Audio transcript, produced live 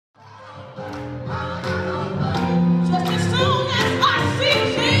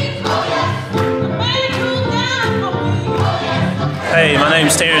Hey, my name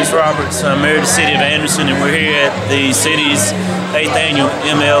is Terrence Roberts. I'm mayor of the city of Anderson, and we're here at the city's 8th annual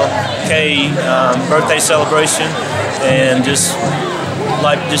MLK birthday celebration. And just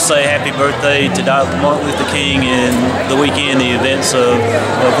like to say happy birthday to Dr. Martin Luther King and the weekend, the events of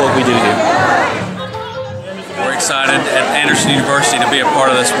what we do here. We're excited at Anderson University to be a part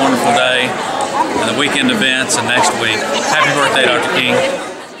of this wonderful day and the weekend events and next week. Happy birthday, Dr. King.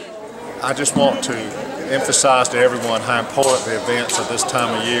 I just want to emphasize to everyone how important the events of this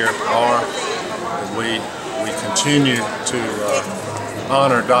time of year are. We continue to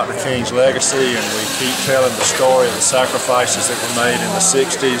honor Dr. King's legacy, and we keep telling the story of the sacrifices that were made in the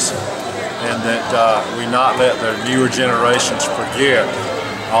 60s, and that we not let the newer generations forget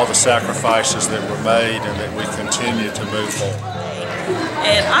all the sacrifices that were made, and that we continue to move forward.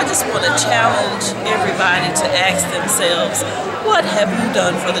 And I just want to challenge everybody to ask themselves, what have you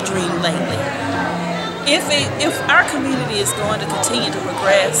done for the dream lately? If our community is going to continue to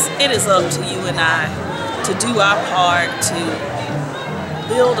progress, it is up to you and I to do our part to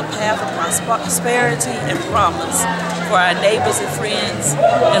build a path of prosperity and promise for our neighbors and friends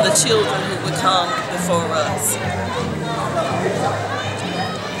and the children who will come before us.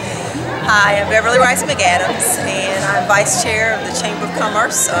 Hi, I'm Beverly Rice McAdams, and I'm Vice Chair of the Chamber of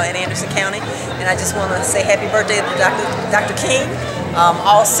Commerce in Anderson County, and I just want to say happy birthday to Dr. King.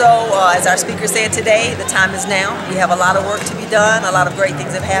 Also, as our speaker said today, the time is now. We have a lot of work to be done, a lot of great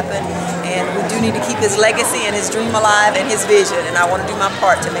things have happened, and we do need to keep his legacy and his dream alive and his vision, and I want to do my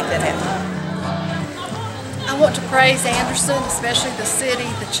part to make that happen. I want to praise Anderson, especially the city,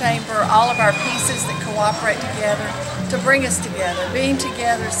 the chamber, all of our pieces that cooperate together to bring us together. Being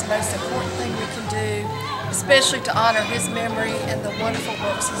together is the most important thing we can do, especially to honor his memory and the wonderful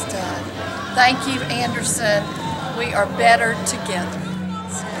works he's done. Thank you, Anderson. We are better together.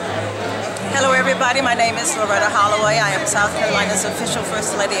 Hello everybody, my name is Loretta Holloway. I am South Carolina's official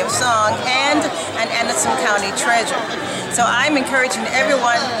First Lady of Song and an Anderson County Treasurer. So I'm encouraging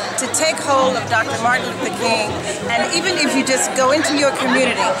everyone to take hold of Dr. Martin Luther King, and even if you just go into your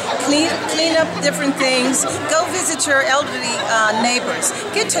community, clean up different things, go visit your elderly neighbors,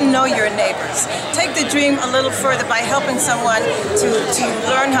 get to know your neighbors. Take the dream a little further by helping someone to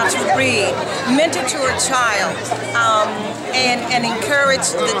learn how to read, mentor to a child, and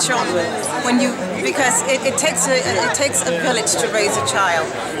encourage the children. Because it takes a village to raise a child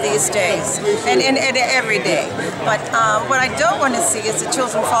these days, and every day. But what I don't want to see is the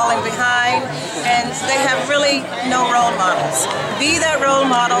children falling behind, and they have really no role models. Be that role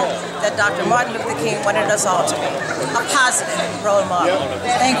model that Dr. Martin Luther King wanted us all to be, a positive role model.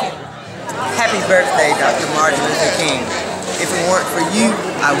 Thank you. Happy birthday, Dr. Martin Luther King. If it weren't for you,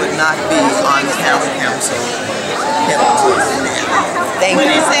 I would not be on the town council. Thank you. What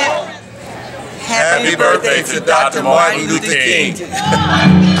is that? Happy birthday to Dr. Martin Luther King.